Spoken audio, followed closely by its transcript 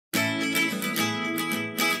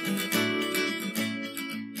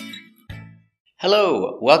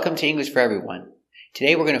Hello, welcome to English for Everyone.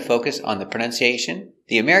 Today we're going to focus on the pronunciation,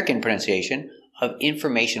 the American pronunciation of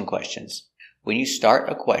information questions. When you start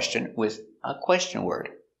a question with a question word,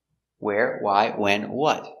 where, why, when,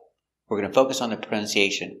 what, we're going to focus on the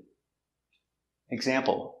pronunciation.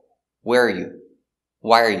 Example, where are you?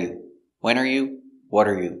 Why are you? When are you? What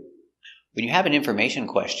are you? When you have an information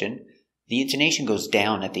question, the intonation goes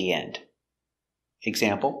down at the end.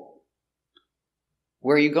 Example,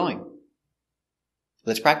 where are you going?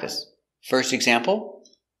 Let's practice. First example,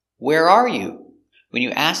 where are you? When you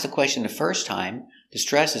ask the question the first time, the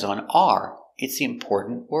stress is on are. It's the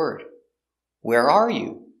important word. Where are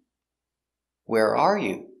you? Where are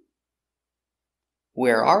you?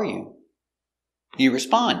 Where are you? You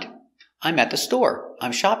respond, I'm at the store.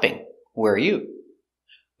 I'm shopping. Where are you?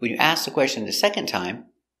 When you ask the question the second time,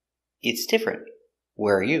 it's different.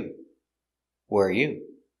 Where are you? Where are you?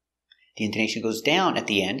 The intonation goes down at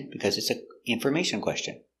the end because it's an information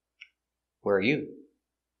question. Where are you?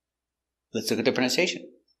 Let's look at the pronunciation.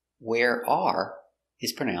 Where are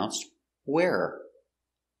is pronounced where.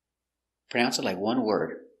 Pronounce it like one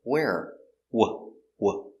word. Where. W.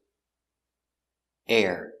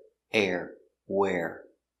 Air, where.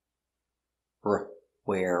 Where.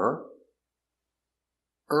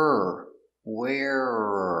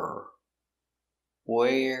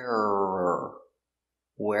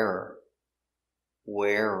 Where.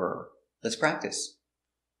 Where. Let's practice.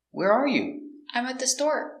 Where are you? I'm at the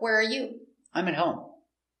store. Where are you? I'm at home.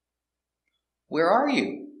 Where are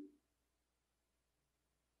you?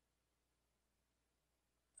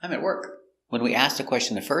 I'm at work. When we ask the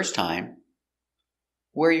question the first time,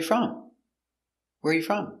 where are you from? Where are you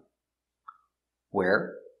from?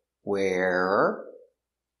 Where are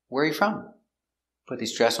you from? Put the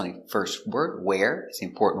stress on the first word, where, it's the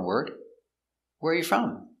important word. Where are you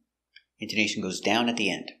from? Intonation goes down at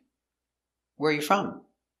the end. Where are you from?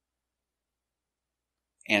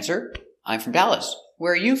 Answer, I'm from Dallas.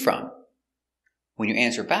 Where are you from? When you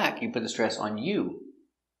answer back, you put the stress on you.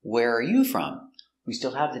 Where are you from? We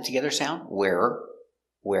still have the together sound. Where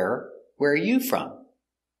are you from?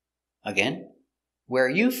 Again, where are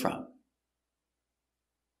you from?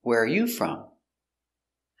 Where are you from?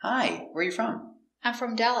 Hi, where are you from? I'm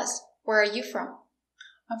from Dallas. Where are you from?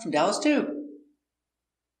 I'm from Dallas too.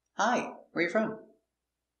 Hi, where are you from?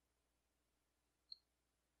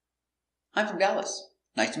 I'm from Dallas.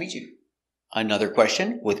 Nice to meet you. Another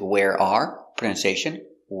question with where are, pronunciation,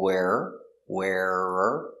 where,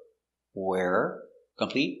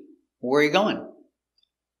 complete. Where are you going?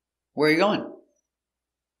 Where are you going?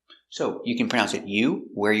 So you can pronounce it you,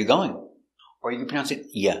 where are you going? Or you can pronounce it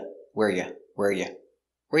ya, where are you? Where are you?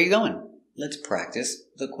 Where are you going? Let's practice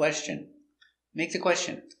the question. Make the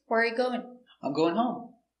question. Where are you going? I'm going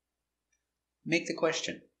home. Make the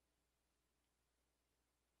question.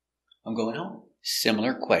 I'm going home.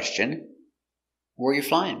 Similar question. Where are you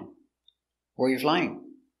flying? Where are you flying?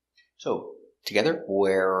 So, together,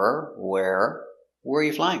 where are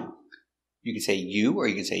you flying? You can say you or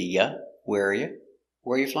you can say ya. Where are you?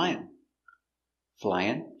 Where are you flying?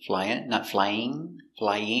 Flying, not flying,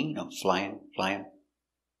 no, flying. Where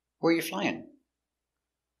are you flying?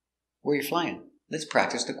 Where are you flying? Let's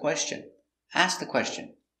practice the question. Ask the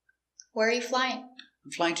question. Where are you flying?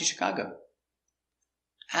 I'm flying to Chicago.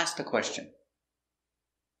 Ask the question.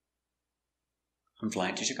 I'm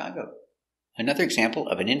flying to Chicago. Another example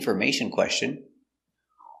of an information question.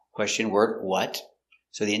 Question word, what?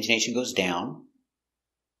 So the intonation goes down.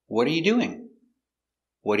 What are you doing?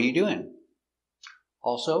 What are you doing?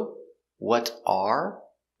 Also, what are?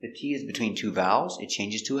 The T is between two vowels. It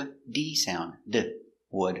changes to a D sound. D.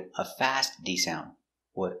 Would. A fast D sound.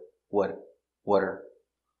 Would. What are?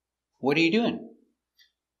 What are you doing?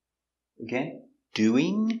 Again.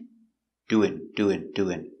 Doing.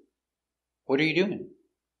 What are you doing?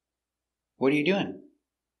 What are you doing?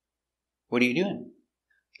 What are you doing?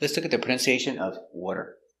 Let's look at the pronunciation of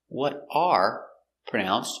water. What are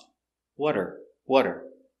pronounced water. What are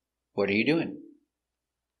you doing?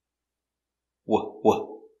 Wud.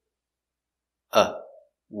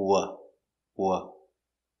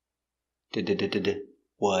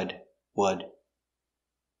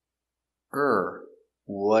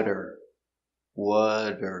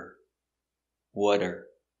 Water.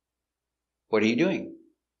 What are you doing?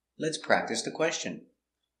 Let's practice the question.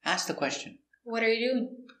 Ask the question. What are you doing?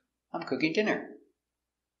 I'm cooking dinner.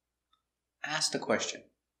 Ask the question.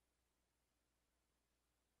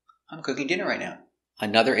 I'm cooking dinner right now.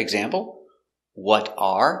 Another example. What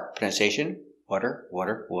are, pronunciation, water. What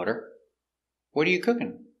are you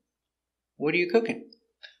cooking? What are you cooking?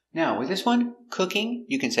 Now, with this one, cooking,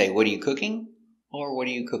 you can say, what are you cooking? Or what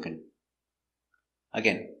are you cooking?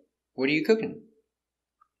 Again, what are you cooking?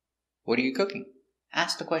 What are you cooking?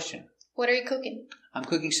 Ask the question. What are you cooking? I'm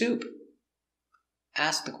cooking soup.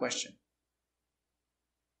 Ask the question.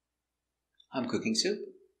 I'm cooking soup.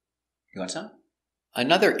 You want some?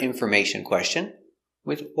 Another information question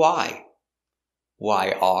with why.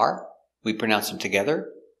 Why are? We pronounce them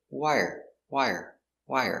together. Wire, wire,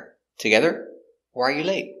 wire. Together. Why are you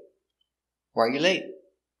late? Why are you late?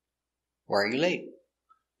 Why are you late?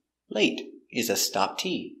 Late is a stop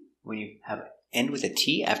T. When you have end with a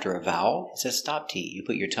T after a vowel, it's a stop T. You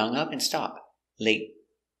put your tongue up and stop. Late.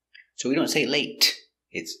 So we don't say late.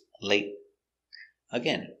 It's late.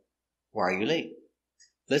 Again, why are you late?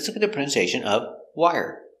 Let's look at the pronunciation of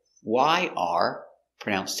wire. Y-R,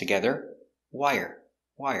 pronounced together, wire,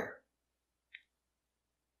 wire.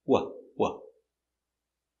 W.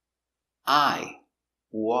 I,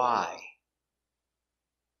 Y.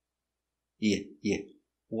 Y.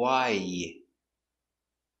 Why.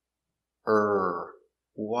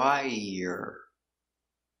 Wire.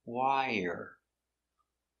 Wire.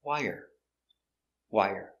 Wire.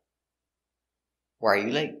 Wire. Why are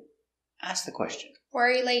you late? Ask the question. Why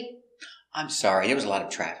are you late? I'm sorry, there was a lot of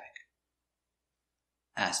traffic.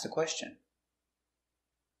 Ask the question.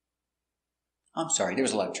 I'm sorry, there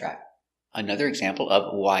was a lot of traffic. Another example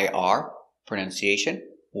of YR pronunciation.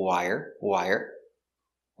 Wire, wire.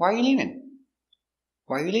 Why are you leaving?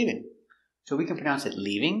 Why are you leaving? So we can pronounce it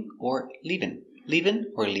leaving or leaving. Leaving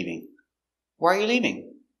or leaving. Why are you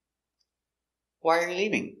leaving? Why are you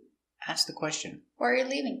leaving? Ask the question. Why are you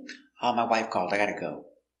leaving? Oh, my wife called. I gotta go.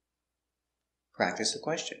 Practice the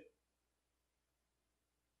question.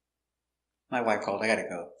 My wife called. I gotta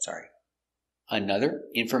go. Sorry. Another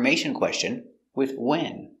information question with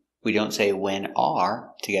when. We don't say when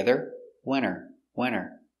are together. When'er. When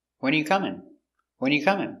are you coming? When are you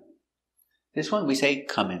coming? This one we say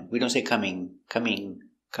coming. We don't say coming. Coming.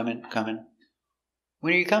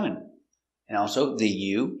 When are you coming? And also the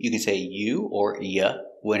you can say you or ya.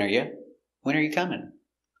 When are you? When are you coming?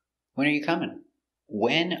 When are you coming?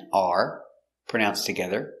 When are, pronounced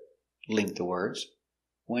together, link the words.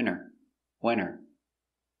 Winner. When are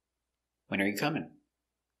you coming?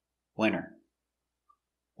 Winner.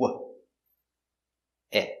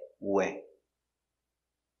 We.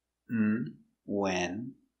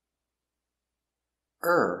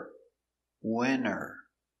 When. Winner.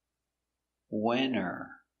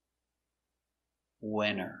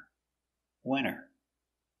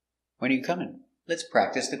 When are you coming? Let's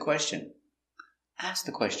practice the question. Ask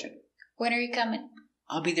the question. When are you coming?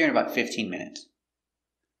 I'll be there in about 15 minutes.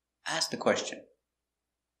 Ask the question.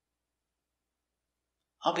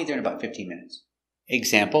 I'll be there in about 15 minutes.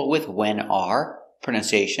 Example with when are,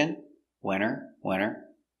 pronunciation, winner. When are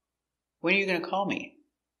you going to call me?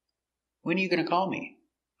 When are you going to call me?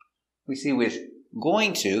 We see with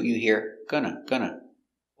going to, you hear gonna.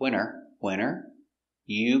 Winner,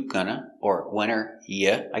 you gonna, or winner,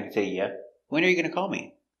 ya, I can say ya. When are you going to call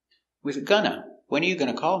me? With gonna, when are you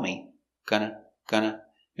going to call me? Gonna.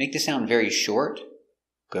 Make the sound very short.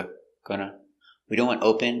 Gonna. We don't want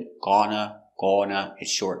open, gonna.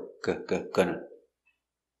 It's short. Gonna.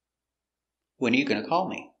 When are you going to call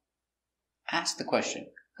me? Ask the question.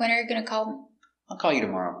 When are you going to call me? I'll call you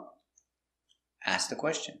tomorrow. Ask the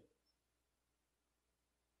question.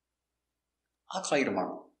 I'll call you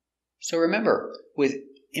tomorrow. So remember, with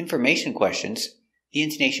information questions, the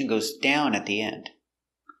intonation goes down at the end.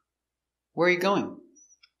 Where are you going?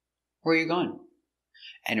 Where are you going?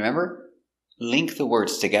 And remember, link the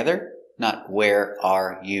words together, not where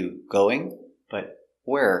are you going, but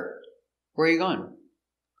where. Where are you going?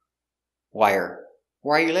 Wire.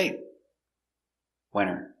 Why are you late?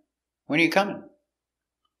 Winner. When are you coming?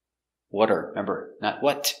 Water. Remember, not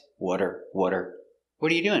what. Water. What are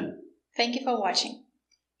you doing? Thank you for watching.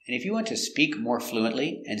 And if you want to speak more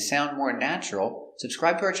fluently and sound more natural,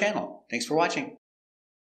 subscribe to our channel. Thanks for watching.